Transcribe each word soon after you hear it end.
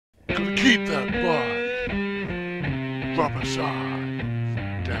gotta keep that bike rubber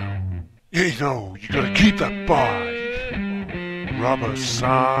side down. You know, you gotta keep that bike rubber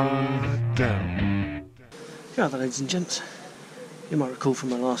side down. Yeah, ladies and gents, you might recall from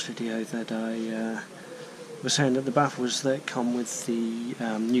my last video that I was saying that the baffles that come with the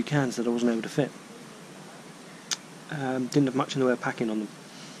new cans that I wasn't able to fit didn't have much in the way of packing on them.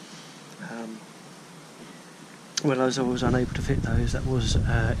 Well, as I was unable to fit those, that was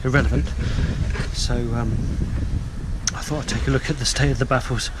irrelevant, so I thought I'd take a look at the state of the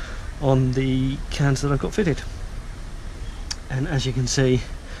baffles on the cans that I've got fitted. And as you can see,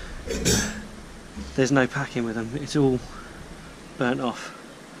 there's no packing with them, it's all burnt off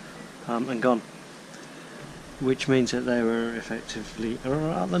and gone, which means that they were effectively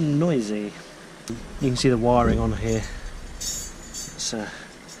rather noisy. You can see the wiring on here, it's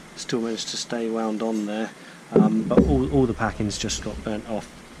still managed to stay wound on there. But all the packing's just got burnt off.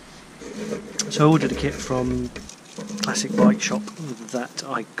 So I ordered a kit from Classic Bike Shop that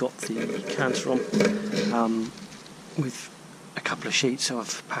I got the cans from, with a couple of sheets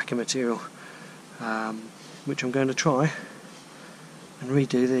of packing material, which I'm going to try and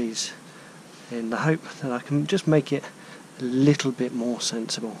redo these in the hope that I can just make it a little bit more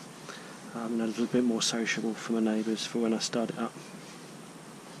sensible and a little bit more sociable for my neighbours for when I start it up.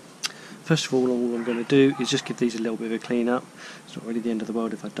 First of all I'm going to do is just give these a little bit of a clean up. It's not really the end of the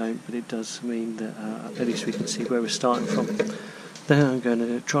world if I don't, but it does mean that at least we can see where we're starting from. Then I'm going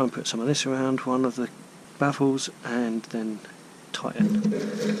to try and put some of this around one of the baffles and then tighten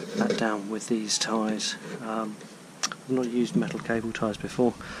that down with these ties. I've not used metal cable ties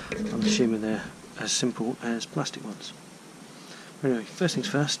before, I'm assuming they're as simple as plastic ones. Anyway, first things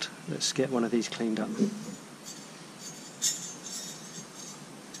first, let's get one of these cleaned up.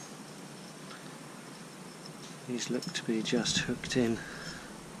 These look to be just hooked in.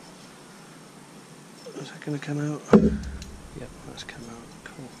 Is that going to come out? Yep, that's come out.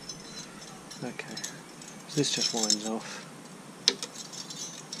 Cool. Okay, so this just winds off.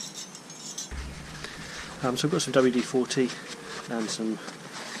 So I've got some WD-40 and some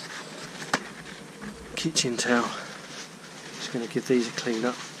kitchen towel. Just going to give these a clean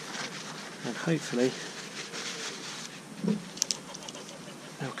up, and hopefully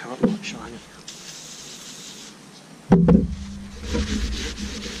they'll come up quite shiny.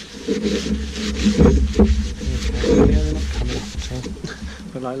 Okay, yeah, they're not coming up at all.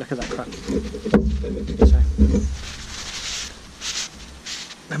 But like, look at that crap. So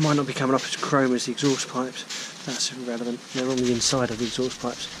they might not be coming up as chrome as the exhaust pipes. That's irrelevant. They're on the inside of the exhaust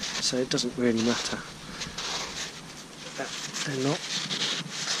pipes, so it doesn't really matter. They're not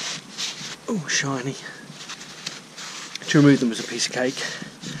all shiny. To remove them was a piece of cake.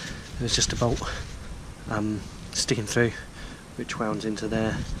 There was just a bolt sticking through, which wounds into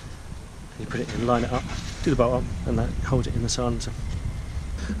there. You put it in, line it up, do the bolt up, and that holds it in the silencer.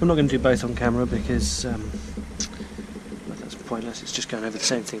 I'm not going to do both on camera because well, that's pointless, it's just going over the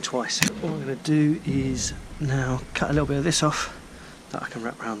same thing twice. What I'm going to do is now cut a little bit of this off that I can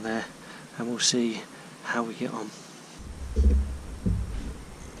wrap around there, and we'll see how we get on.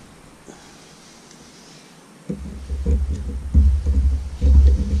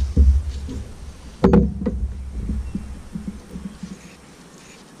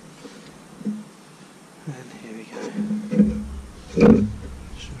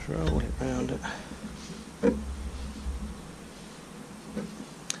 Just roll it round it. I'm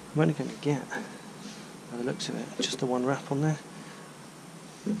only going to get, by the looks of it, just the one wrap on there.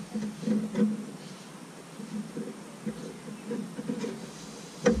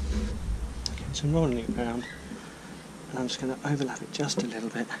 Okay, so I'm rolling it round, and I'm just going to overlap it just a little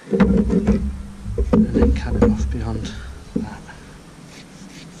bit, and then cut it off beyond that.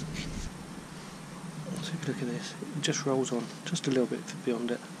 Look at this, it just rolls on just a little bit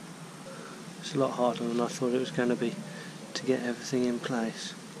beyond it. It's a lot harder than I thought it was going to be to get everything in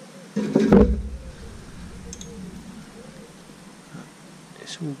place.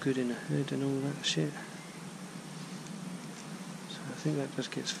 It's all good in the hood and all that shit. So I think that just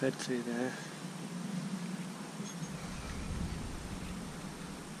gets fed through there.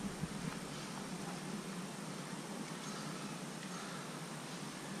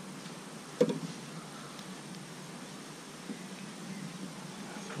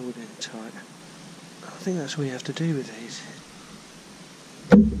 Pulled in tight. I think that's all you have to do with these.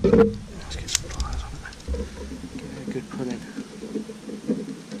 Let's get some pliers on it. Give it a good pull in.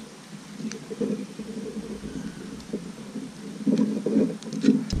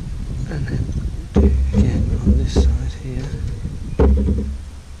 And then do it again on this side here.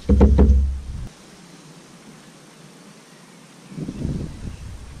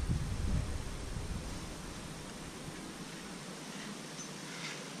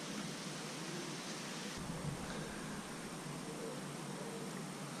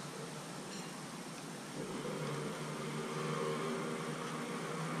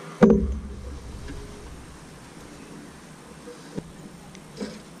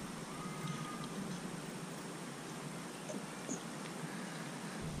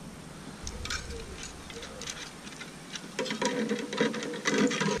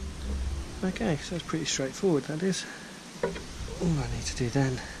 Okay, so it's pretty straightforward, that is. All I need to do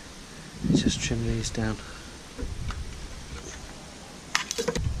then is just trim these down.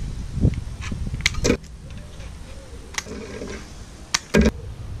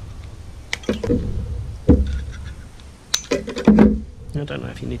 I don't know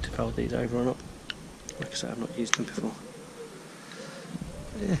if you need to fold these over or not. Like I said, I've not used them before.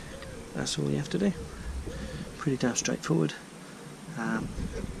 But yeah, that's all you have to do. Pretty damn straightforward.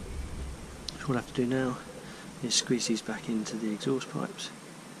 So all I have to do now is squeeze these back into the exhaust pipes,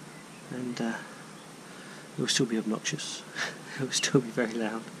 and it will still be obnoxious. It will still be very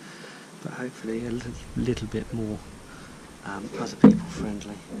loud, but hopefully a little bit more other people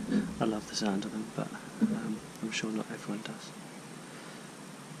friendly. I love the sound of them, but I'm sure not everyone does.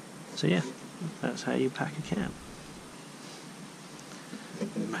 So yeah, that's how you pack a cam.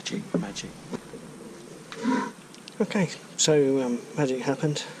 Magic, magic. Okay, so magic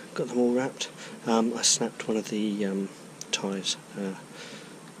happened. Got them all wrapped. I snapped one of the ties.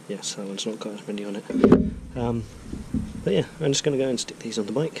 Yes, that one's not got as many on it. But yeah, I'm just going to go and stick these on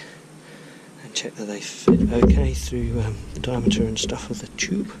the bike and check that they fit okay through the diameter and stuff of the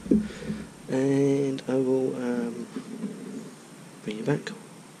tube. And I will bring you back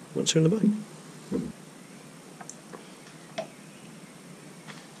once they're on the bike.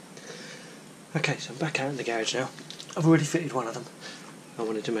 Okay, so I'm back out in the garage now. I've already fitted one of them. I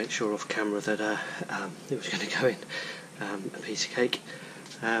wanted to make sure off camera that it was going to go in a piece of cake.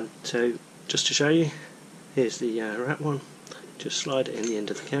 So just to show you, here's the wrap one. Just slide it in the end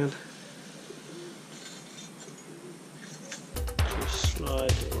of the can. Just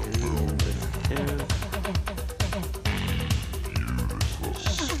slide it in the end of the can.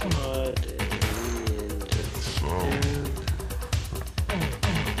 Just slide it in the end of the can.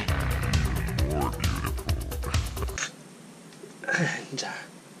 And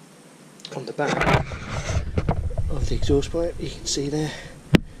on the back of the exhaust pipe, you can see there,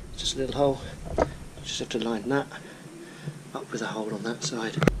 just a little hole. You just have to line that up with a hole on that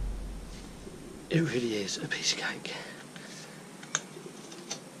side. It really is a piece of cake.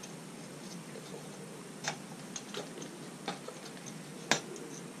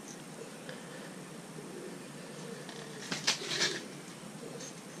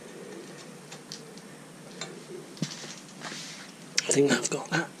 I think I've got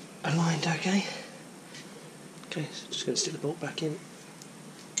that aligned okay. Okay, so just going to stick the bolt back in.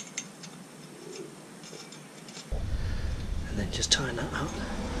 And then just tying that up.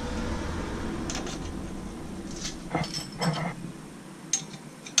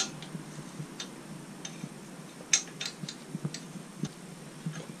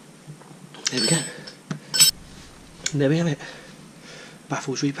 There we go. And there we have it.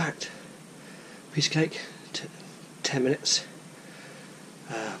 Baffles repacked. Piece of cake. 10 minutes.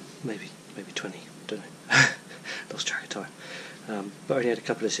 Maybe 20, don't know. Lost track of time. But I only had a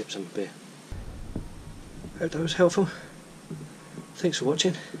couple of sips on my beer. Hope that was helpful. Thanks for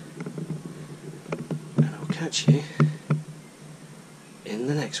watching. And I'll catch you in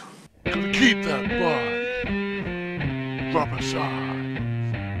the next one. Gotta keep that bike rubber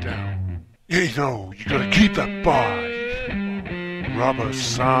side down. You know, you gotta keep that bike rubber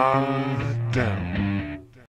side down.